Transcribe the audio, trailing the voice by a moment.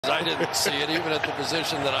I didn't see it even at the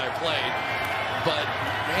position that I played. But,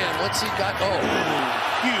 man, what's he got? Oh.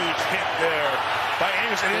 Huge hit there by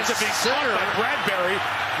Amos. And it's a big center by Bradbury,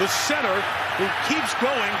 the center, who keeps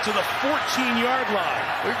going to the 14-yard line.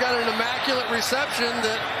 We've got an immaculate reception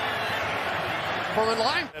that from a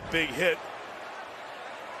line. That big hit.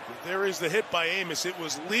 There is the hit by Amos. It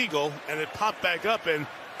was legal, and it popped back up. And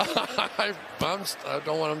I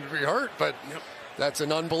don't want him to be hurt, but that's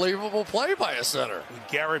an unbelievable play by a center.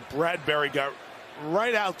 Garrett Bradbury got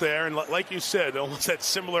right out there, and like you said, almost that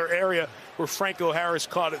similar area where Franco Harris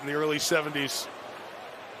caught it in the early 70s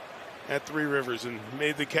at Three Rivers and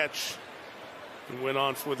made the catch and went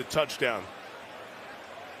on for the touchdown.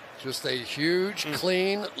 Just a huge,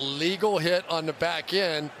 clean, legal hit on the back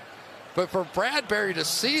end. But for Bradbury to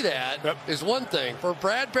see that is one thing. For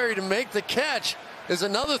Bradbury to make the catch is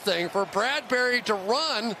another thing. For Bradbury to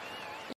run